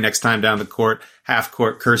it the very next time down the court. Half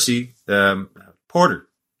court, Kersey. Porter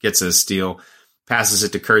gets a steal, passes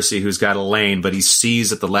it to Kersey, who's got a lane, but he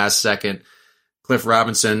sees at the last second Cliff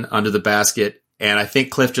Robinson under the basket. And I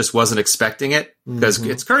think Cliff just wasn't expecting it because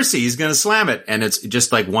it's Kersey. He's going to slam it. And it's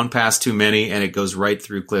just like one pass too many, and it goes right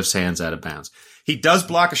through Cliff's hands out of bounds. He does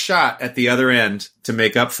block a shot at the other end to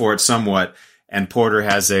make up for it somewhat. And Porter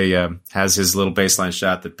has his little baseline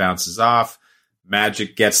shot that bounces off.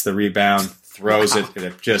 Magic gets the rebound, throws it, and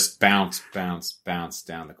it just bounce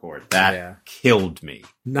down the court. That killed me.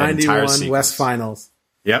 91 West Finals.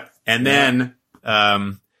 Yep. And then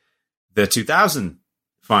the 2000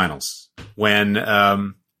 Finals,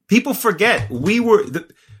 when people forget we were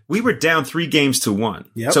down 3-1.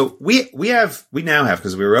 Yep. So we now have,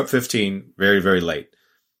 because we were up 15 very, very late.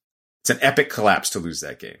 It's an epic collapse to lose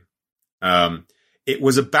that game. It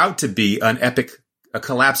was about to be a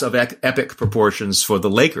collapse of epic proportions for the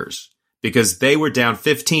Lakers because they were down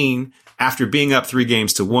 15 after being up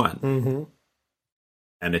 3-1. Mm-hmm.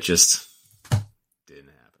 And it just didn't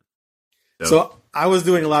happen. So I was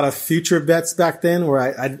doing a lot of future bets back then where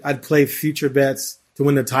I'd play future bets to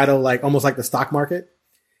win the title, like almost like the stock market.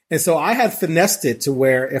 And so I had finessed it to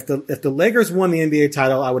where if the Lakers won the NBA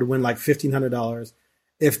title, I would win like $1,500.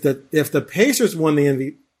 If the Pacers won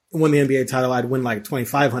the NBA title, I'd win like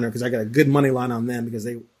 $2,500 because I got a good money line on them because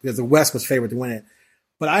the West was favored to win it.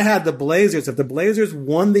 But I had the Blazers. If the Blazers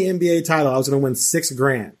won the NBA title, I was going to win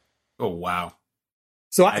 $6,000. Oh wow!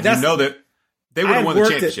 So you know that they would have won the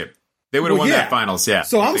championship. They would have won that finals, yeah.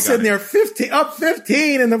 So I'm sitting there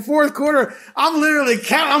 15 in the fourth quarter. I'm literally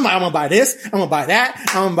counting. I'm going to buy this. I'm going to buy that.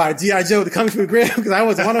 I'm going to buy G.I. Joe, the Kung Fu Grip, because I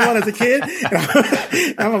was one-on-one as a kid.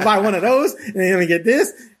 I'm going to buy one of those, and then I'm going to get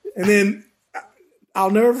this. And then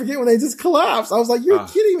I'll never forget when they just collapsed. I was like, you're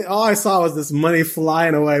kidding me. All I saw was this money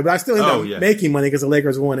flying away. But I still ended up making money because the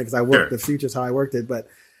Lakers won it because I worked the futures how I worked it. But,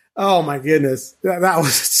 oh, my goodness. That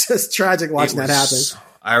was just tragic watching that happen.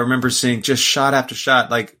 I remember seeing just shot after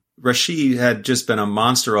shot, like, Rashid had just been a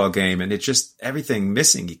monster all game, and it just everything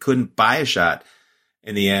missing. He couldn't buy a shot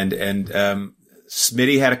in the end, and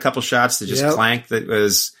Smitty had a couple shots that just clanked. There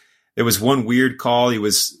was one weird call. He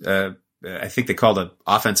was, I think they called an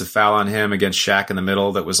offensive foul on him against Shaq in the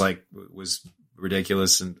middle. That was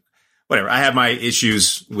ridiculous, and whatever. I had my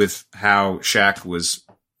issues with how Shaq was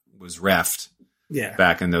reffed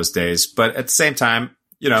back in those days, but at the same time,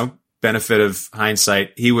 benefit of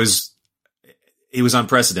hindsight, he was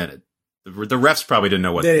unprecedented. The refs probably didn't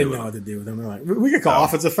know what to do. They didn't know what to do with him. They're like, we could call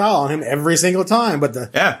offensive foul on him every single time, but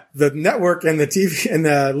the network and the TV and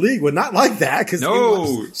the league would not like that because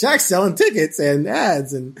Shaq's selling tickets and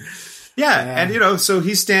ads and and so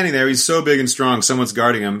he's standing there. He's so big and strong. Someone's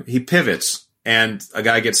guarding him. He pivots, and a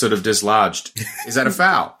guy gets sort of dislodged. Is that a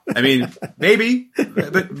foul? I mean, maybe,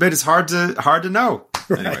 but it's hard to know.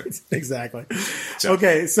 Anyway. Right, exactly.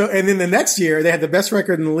 Okay, so and then the next year they had the best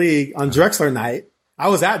record in the league on Drexler night. I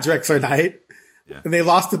was at Drexler night, and they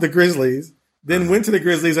lost to the Grizzlies. Then went to the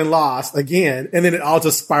Grizzlies and lost again, and then it all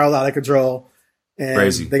just spiraled out of control. And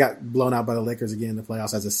Crazy. they got blown out by the Lakers again in the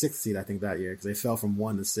playoffs as a 6th seed, I think, that year because they fell from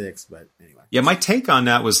 1 to 6. But anyway. Yeah, my take on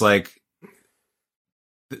that was like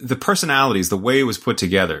the personalities, the way it was put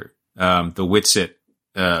together, the Whitsitt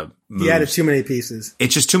moves. He added too many pieces.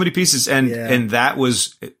 It's just too many pieces, and that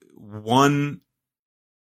was one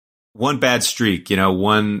bad streak.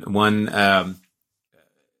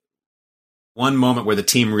 One moment where the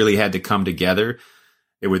team really had to come together.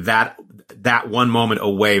 It was that one moment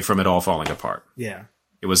away from it all falling apart. Yeah,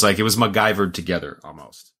 it was MacGyvered together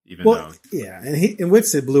almost. And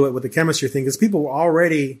Whitsitt blew it with the chemistry thing because people were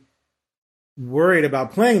already worried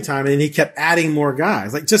about playing time, and then he kept adding more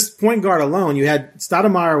guys. Like just point guard alone, you had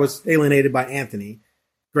Stoudemire was alienated by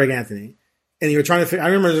Greg Anthony, and you were trying to. I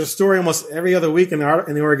remember there's a story almost every other week in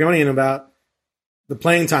the Oregonian about the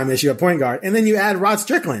playing time issue at point guard, and then you add Rod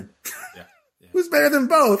Strickland. Yeah. Who's better than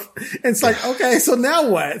both? And it's like, okay, so now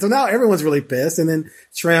what? So now everyone's really pissed. And then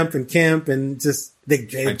Tremp and Kemp and just they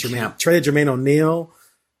traded Jermaine O'Neal.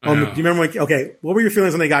 Do you remember what were your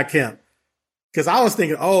feelings when they got Kemp? Because I was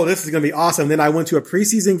thinking, oh, this is going to be awesome. Then I went to a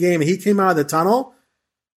preseason game and he came out of the tunnel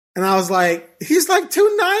and I was like, he's like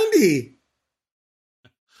 290.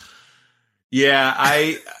 Yeah,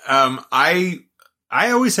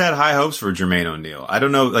 I always had high hopes for Jermaine O'Neal. I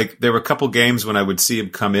don't know, like there were a couple games when I would see him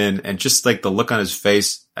come in and just like the look on his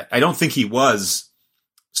face. I don't think he was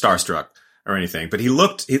starstruck or anything, but he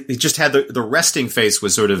just had the resting face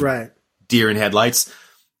was sort of deer in headlights.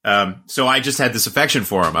 So I just had this affection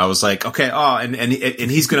for him. I was like, okay, and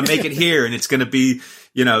he's going to make it here and it's going to be,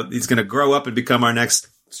 he's going to grow up and become our next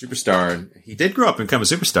superstar. And he did grow up and become a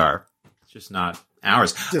superstar. It's just not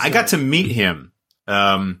ours. I got to meet him.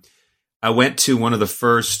 I went to one of the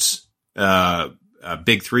first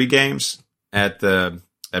Big Three games at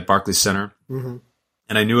Barclays Center, and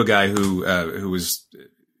I knew a guy who was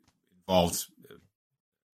involved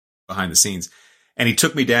behind the scenes, and he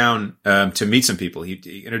took me down to meet some people. He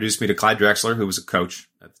introduced me to Clyde Drexler, who was a coach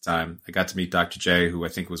at the time. I got to meet Dr. J, who I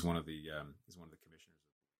think was one of the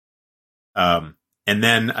commissioners. And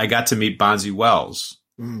then I got to meet Bonzi Wells.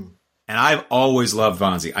 And I've always loved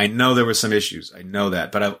Bonzi. I know there were some issues. I know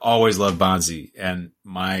that, but I've always loved Bonzi. And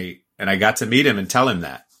I got to meet him and tell him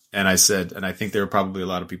that. And I said, and I think there are probably a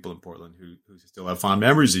lot of people in Portland who still have fond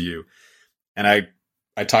memories of you. And I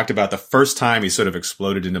talked about the first time he sort of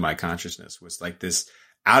exploded into my consciousness was like this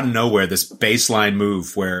out of nowhere, this baseline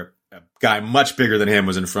move where a guy much bigger than him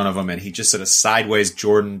was in front of him. And he just sort of sideways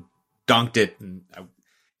Jordan dunked it. And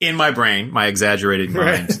in my brain, my exaggerated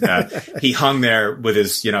mind, he hung there with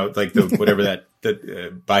his, like the whatever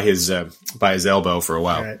that by his elbow for a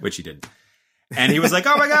while, which he didn't. And he was like,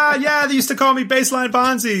 "Oh my God, yeah, they used to call me Baseline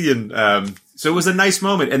Bonzi," and so it was a nice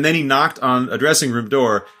moment. And then he knocked on a dressing room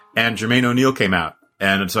door, and Jermaine O'Neal came out,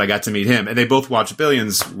 and so I got to meet him. And they both watched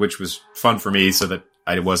Billions, which was fun for me, so that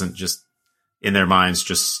I wasn't just in their minds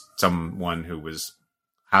just someone who was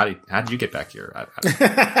how did you get back here?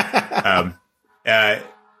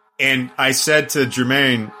 And I said to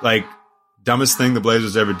Jermaine, like, dumbest thing the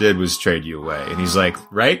Blazers ever did was trade you away. And he's like,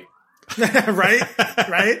 right? right.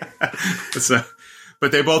 So,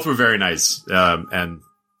 but they both were very nice. And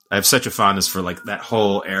I have such a fondness for like that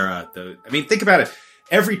whole era. Think about it.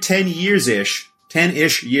 Every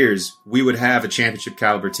 10-ish years, we would have a championship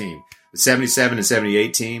caliber team. The 77 and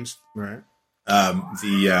 78 teams. Right.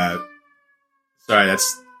 Sorry,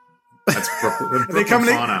 that's are they coming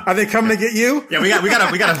to get you? Yeah, we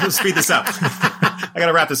got to speed this up. I got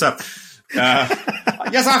to wrap this up.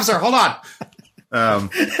 Yes, officer, hold on.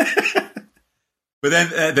 But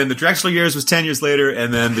then the Drexler years was 10 years later,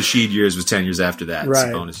 and then the Sheed years was 10 years after that.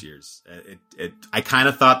 Right. Bonus years. I kind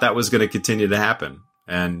of thought that was going to continue to happen,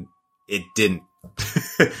 and it didn't.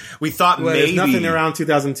 We thought maybe there's nothing around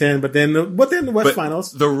 2010, but then the West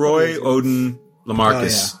Finals, the Roy Oden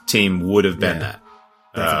LaMarcus team would have been that.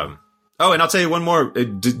 And I'll tell you one more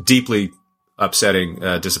deeply upsetting,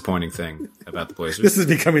 disappointing thing about the Blazers. This is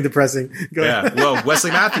becoming depressing. Go ahead. Well,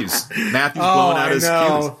 Wesley Matthews blowing out his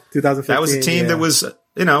Cubans. 2015. That was a team that was,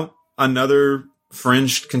 another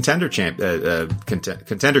fringe contender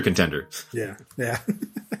contender. Yeah.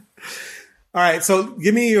 All right. So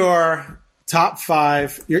give me your top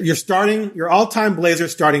 5. Your all-time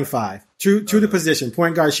Blazers starting 5. True to position: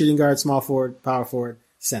 point guard, shooting guard, small forward, power forward,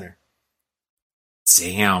 center.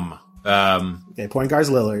 Damn. Okay, point guard's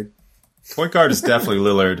Lillard. Point guard is definitely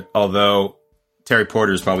Lillard, although Terry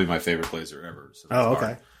Porter is probably my favorite Blazer ever. So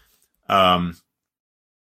okay.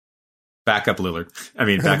 Backup Lillard.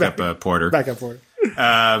 Backup Porter. Backup Porter.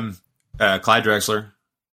 Clyde Drexler.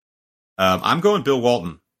 I'm going Bill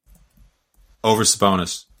Walton over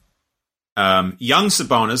Sabonis. Young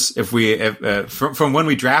Sabonis, from when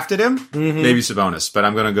we drafted him, maybe Sabonis, but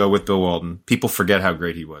I'm going to go with Bill Walton. People forget how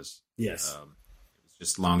great he was. Yes. It's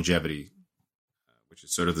just longevity, which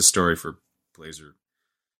is sort of the story for Blazer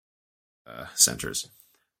centers.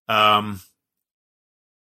 I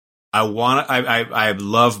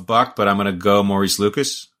love Buck, but I'm going to go Maurice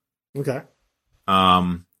Lucas. Okay.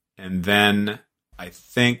 And then I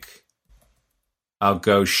think I'll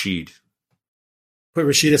go Sheed. Put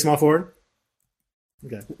Rasheed as small forward?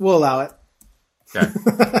 Okay. We'll allow it. Okay.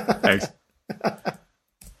 Thanks.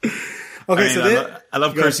 Okay, I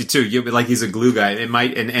love Kersey too. He's a glue guy. It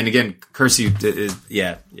might, and again, Kersey is,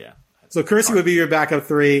 yeah. So Kersey would be your backup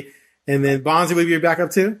 3, and then Bonzi would be your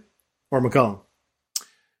backup 2, or McCollum?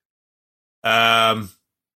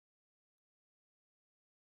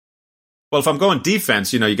 Well, if I'm going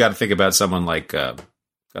defense, you got to think about someone like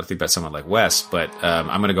Wes, but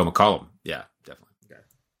I'm going to go McCollum. Yeah, definitely. Okay.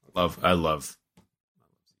 I love.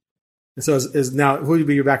 And so is now who would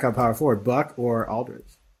be your backup power forward, Buck or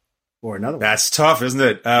Aldridge, or another one? That's tough, isn't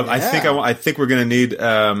it? Yeah. I think we're going to need.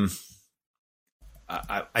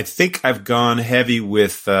 I think I've gone heavy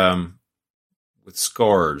with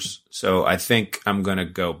scorers, so I think I'm going to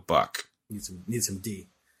go Buck. Need some D.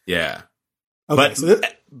 Yeah. Okay,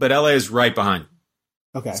 but LA is right behind.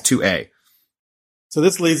 Okay. It's 2A. So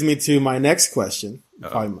this leads me to my next question.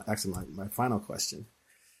 Probably actually my final question.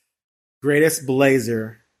 Greatest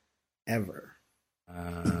Blazer ever.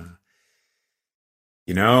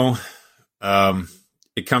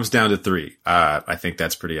 It comes down to 3. I think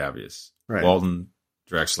that's pretty obvious. Right. Walton,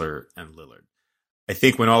 Drexler, and Lillard. I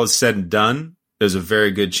think when all is said and done, there's a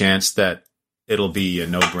very good chance that it'll be a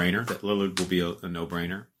no-brainer, that Lillard will be a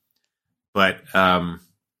no-brainer. But, and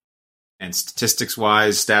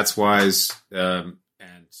statistics-wise, stats-wise, and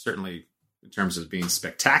certainly in terms of being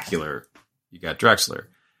spectacular, you got Drexler.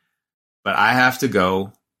 But I have to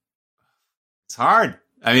go. It's hard.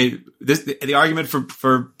 I mean, the argument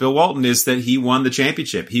for Bill Walton is that he won the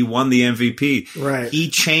championship. He won the MVP. Right. He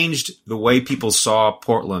changed the way people saw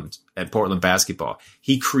Portland and Portland basketball.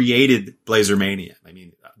 He created Blazer Mania. I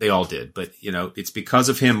mean, they all did, but it's because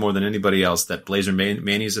of him more than anybody else that Blazer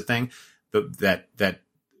Mania is a thing. That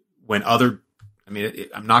when I'm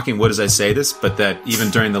knocking wood as I say this, but that even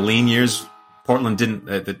during the lean years,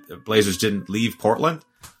 the Blazers didn't leave Portland.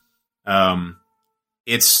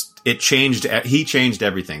 It changed. He changed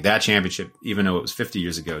everything. That championship, even though it was 50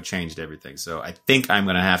 years ago, changed everything. So I think I'm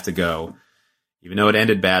going to have to go, even though it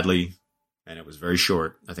ended badly and it was very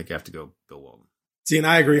short. I think I have to go Bill Walton. See, and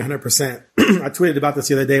I agree 100%. I tweeted about this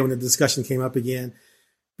the other day when the discussion came up again,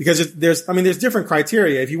 because there's different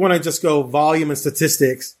criteria. If you want to just go volume and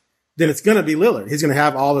statistics, then it's going to be Lillard. He's going to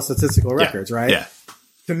have all the statistical records, right? Yeah.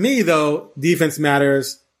 To me, though, defense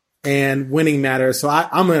matters and winning matters. So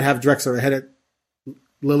I'm going to have Drexler ahead of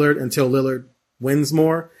Lillard until Lillard wins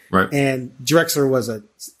more. Right. And Drexler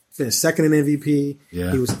finished second in MVP.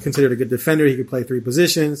 Yeah. He was considered a good defender. He could play 3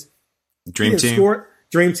 positions. Dream team.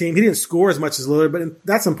 Dream team. He didn't score as much as Lillard, but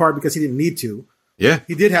that's in part because he didn't need to. Yeah.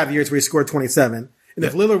 He did have years where he scored 27. And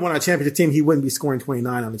if Lillard won a championship team, he wouldn't be scoring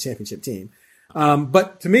 29 on the championship team.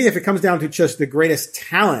 But to me, if it comes down to just the greatest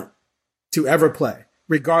talent to ever play,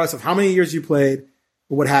 regardless of how many years you played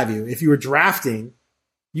or what have you, if you were drafting,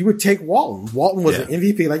 you would take Walton. Walton was an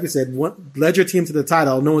MVP, like you said, led your team to the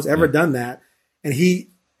title. No one's ever done that. And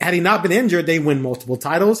had he not been injured, they win multiple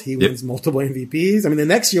titles. He wins multiple MVPs. I mean, the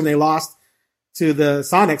next year when they lost to the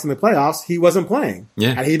Sonics in the playoffs, he wasn't playing.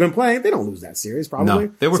 Yeah. Had he been playing, they don't lose that series, probably.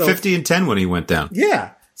 No, they were 50-10 when he went down.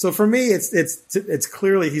 Yeah. So for me, it's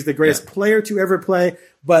clearly he's the greatest player to ever play.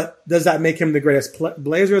 But does that make him the greatest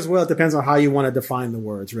Blazer as well? It depends on how you want to define the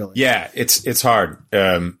words, really. Yeah, it's hard.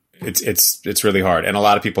 It's really hard, and a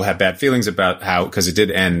lot of people have bad feelings about how, because it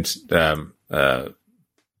did end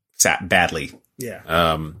badly.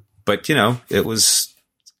 Yeah. But it was.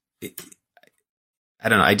 I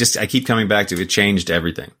don't know. I keep coming back to it. Changed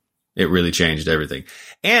everything. It really changed everything.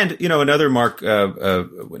 And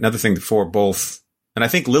another thing for both, and I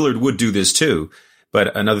think Lillard would do this too.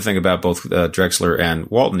 But another thing about both Drexler and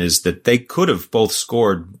Walton is that they could have both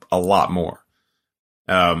scored a lot more.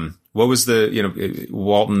 What was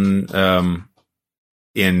Walton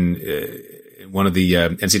in one of the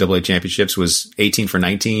NCAA championships was 18 for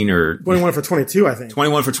 19 or 21 for 22, I think.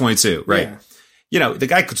 21 for 22, right? Yeah. The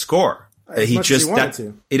guy could score. He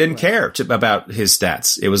didn't care about his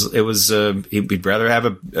stats. He'd rather have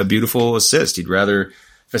a beautiful assist. He'd rather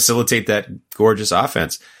facilitate that gorgeous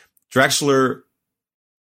offense. Drexler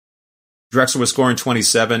was scoring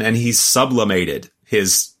 27, and he sublimated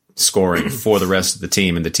his scoring for the rest of the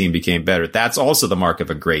team, and the team became better. That's also the mark of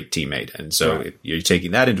a great teammate. And so if you're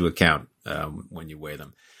taking that into account, when you weigh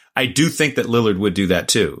them. I do think that Lillard would do that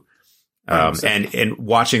too. And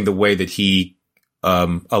watching the way that he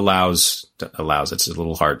allows, it's a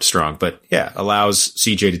little hard, strong, but yeah, allows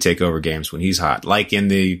CJ to take over games when he's hot, like in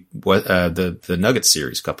the Nuggets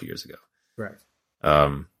series a couple years ago. Right.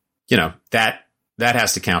 That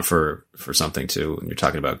has to count for something too when you're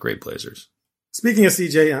talking about great Blazers. Speaking of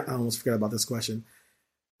CJ, I almost forgot about this question.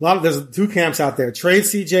 There's two camps out there: trade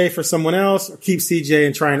CJ for someone else, or keep CJ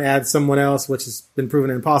and try and add someone else, which has been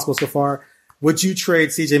proven impossible so far. Would you trade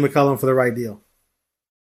CJ McCollum for the right deal?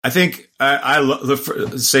 I think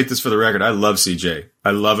say this for the record. I love CJ.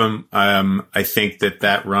 I love him. I think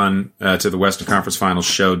that run to the Western Conference Finals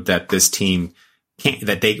showed that this team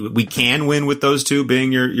we can win with those two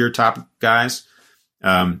being your top guys.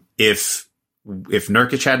 If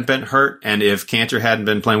Nurkic hadn't been hurt and if Kanter hadn't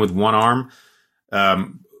been playing with one arm,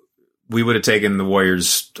 we would have taken the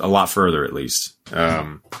Warriors a lot further, at least.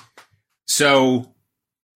 So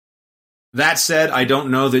that said, I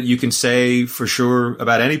don't know that you can say for sure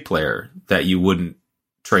about any player that you wouldn't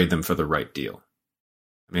trade them for the right deal.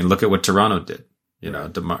 I mean, look at what Toronto did.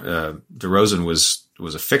 DeRozan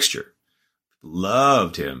was a fixture.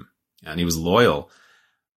 Loved him, and he was loyal.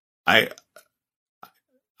 I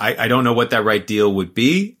don't know what that right deal would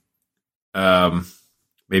be.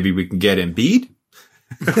 Maybe we can get Embiid.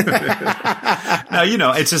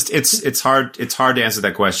 No, it's hard to answer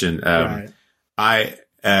that question. Right.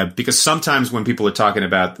 Because sometimes when people are talking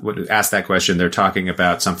about ask that question, they're talking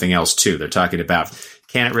about something else too. They're talking about,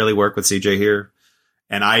 can it really work with CJ here?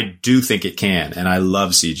 And I do think it can, and I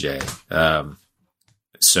love CJ.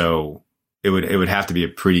 So it would have to be a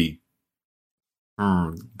pretty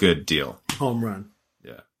good deal. Home run.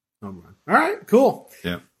 Yeah. Home run. All right, cool.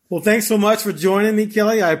 Yeah. Well, thanks so much for joining me,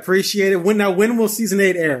 Kelly. I appreciate it. When will season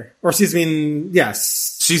 8 air? Or yes.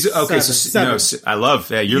 Seven. I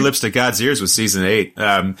love your lips to God's ears with season 8.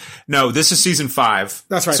 No, this is season 5.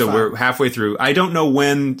 That's right. So 5. We're halfway through. I don't know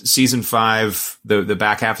when season 5, the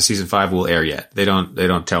back half of season 5 will air yet. They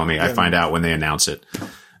don't tell me. I find out when they announce it.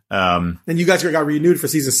 And you guys got renewed for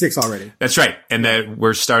season 6 already. That's right. And that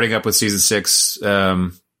we're starting up with season 6,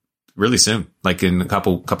 really soon, like in a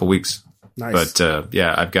couple weeks. Nice. But,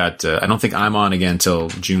 I've got, I don't think I'm on again until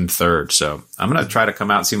June 3rd. So I'm going to try to come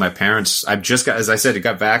out and see my parents. I've just got, as I said, it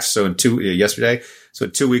got vaxxed. So yesterday. So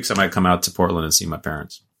in 2 weeks, I might come out to Portland and see my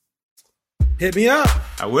parents. Hit me up.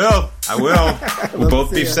 I will. We'll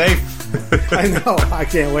both be safe. I know. I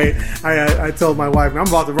can't wait. I told my wife, I'm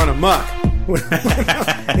about to run amok.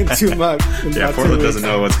 in 2 months. Portland doesn't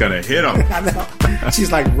know what's going to hit them. I know.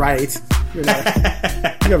 She's like, right. You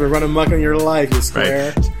ever run amok in your life, you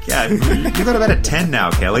square. Right. Yeah, you're going to bed at 10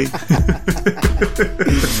 now, Kelly.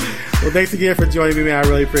 Well, thanks again for joining me, man. I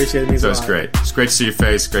really appreciate it. It was great. It's great to see your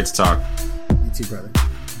face. Great to talk. You too, brother.